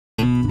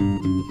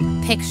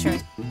Picture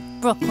it.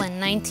 Brooklyn,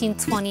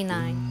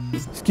 1929.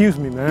 Excuse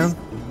me, ma'am.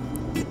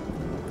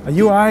 Are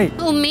you all right?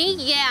 Oh, me?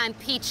 Yeah, I'm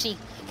peachy.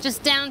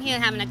 Just down here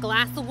having a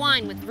glass of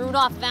wine with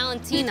Rudolph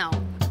Valentino.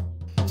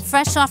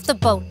 Fresh off the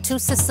boat, 2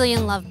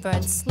 Sicilian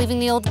lovebirds, leaving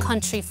the old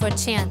country for a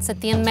chance at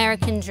the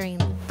American dream.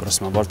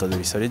 Prossima volta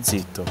devi stare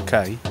zitto,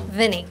 ok?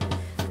 Vinny,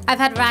 I've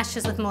had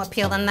rashes with more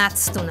appeal than that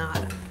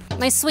stunner.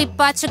 My sweet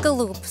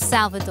bachagaloop,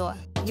 Salvadore.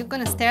 You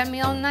gonna stare at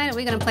me all night, or are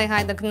we gonna play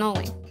hide the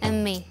cannoli?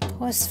 And me,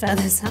 horse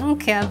feathers, I don't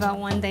care about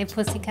one day,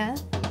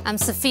 pussycat. I'm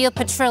Sophia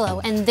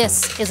Petrillo, and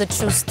this is a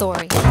true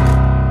story.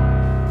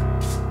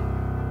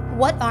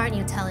 What aren't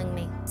you telling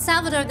me?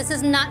 Salvadore, this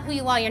is not who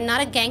you are. You're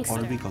not a gangster.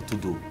 All we got to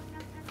do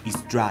is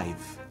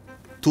drive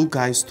 2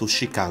 guys to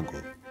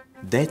Chicago.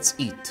 That's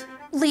it.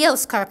 Leo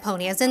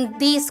Scarponi, as in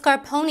the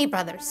Scarponi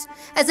brothers,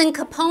 as in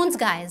Capone's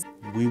guys.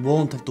 We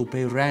won't have to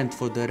pay rent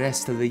for the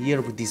rest of the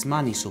year with this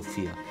money,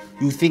 Sophia.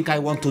 You think I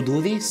want to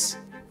do this?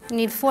 You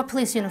need 4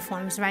 police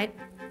uniforms, right?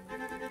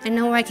 I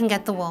know where I can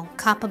get the wool.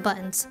 Copper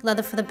buttons,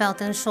 leather for the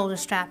belt and shoulder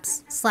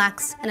straps,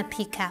 slacks, and a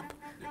pea cap.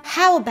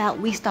 How about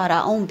we start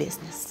our own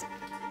business?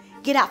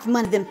 Get out from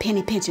under them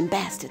penny pinching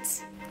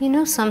bastards. You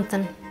know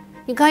something?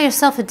 You got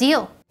yourself a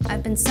deal.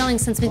 I've been selling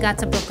since we got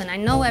to Brooklyn. I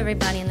know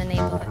everybody in the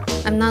neighborhood.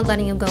 I'm not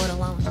letting you go it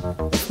alone.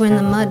 If we're in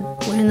the mud,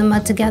 we're in the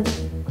mud together.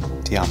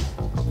 Ti amo.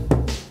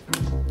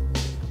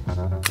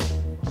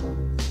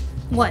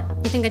 What?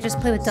 You think I just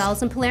play with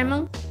dolls in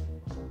Palermo?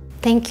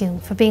 Thank you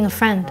for being a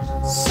friend.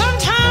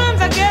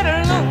 Sometimes I get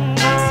along,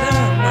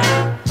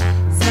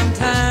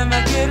 sometimes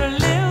I get a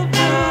little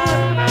good.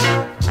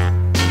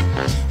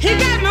 He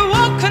got me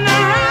walking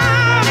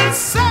around in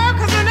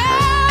circles and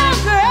oh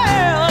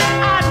girl,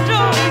 I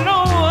don't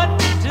know what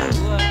to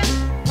do.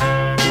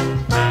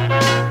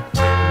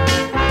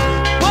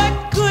 What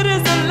good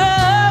is the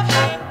love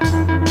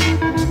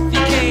if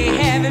you can't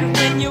have it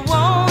when you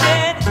want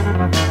it?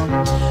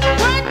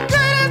 What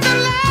good is the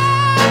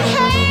love,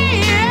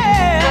 hey,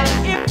 yeah,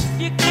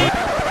 if you can't.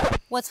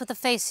 What's with the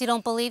face? You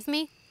don't believe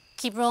me?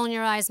 Keep rolling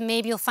your eyes.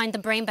 Maybe you'll find the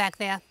brain back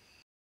there.